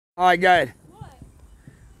All right, good.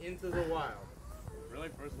 Into the Wild. Really?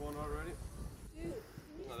 First one already? Dude,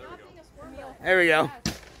 Oh, there we go. There we go.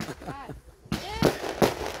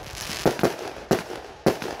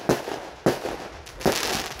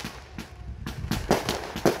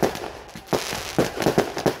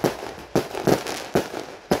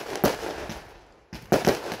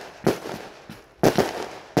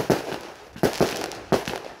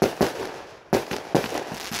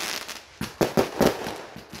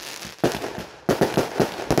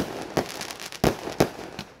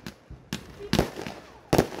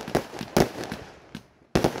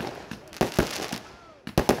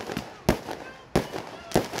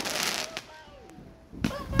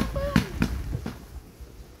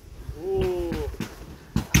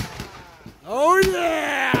 Oh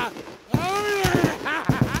yeah! Oh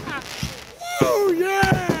yeah! Oh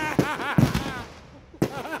yeah!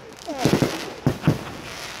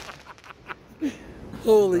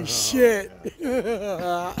 Holy shit!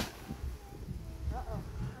 Nice,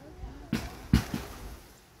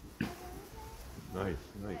 nice.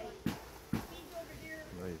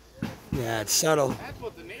 Nice. Yeah, it's subtle. That's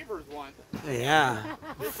what the neighbors want. Yeah.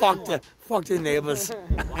 Fuck the neighbors.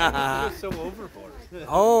 Why was it so overboard?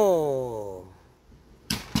 Oh.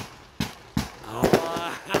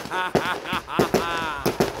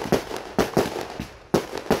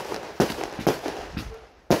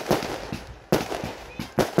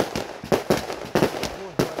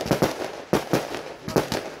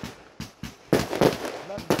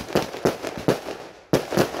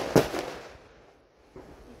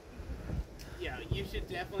 Yeah, you should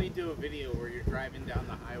definitely do a video where you're driving down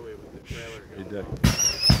the highway with the trailer He going. did.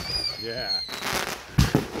 Yeah.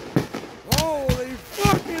 Holy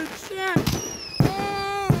fucking shit!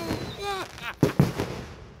 Oh, fuck.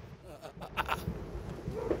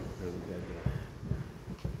 There's a dead there.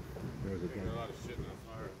 There's a dead. A lot of shit in that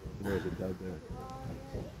fire. There's a dead there.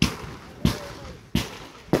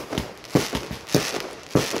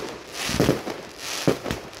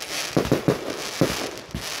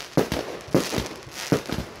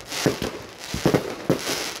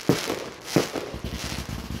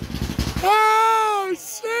 Oh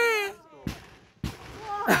shit!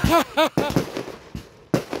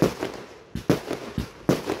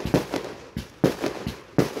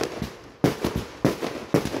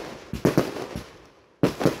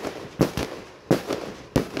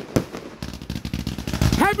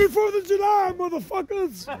 Happy 4th of July,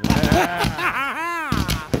 motherfuckers!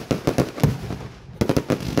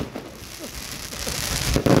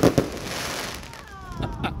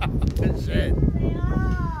 Good shit.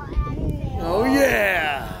 Oh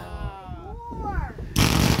yeah!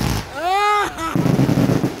 Oh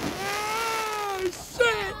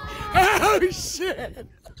shit! Oh shit!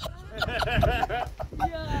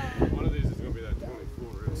 One of these is gonna be that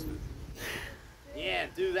 24, isn't it? Yeah,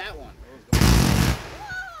 do that one.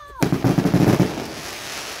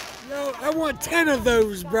 Yo, I want 10 of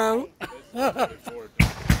those, bro.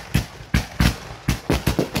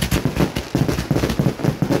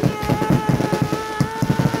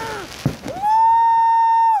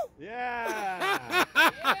 Yeah.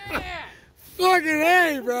 Fucking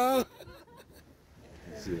A, bro.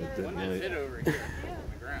 See that dead One that light. hit over here on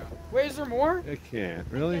the ground. Wait, is there more? It can't.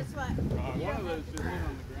 Really? Guess what? One of those just hit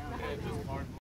on the ground. Yeah, just hard.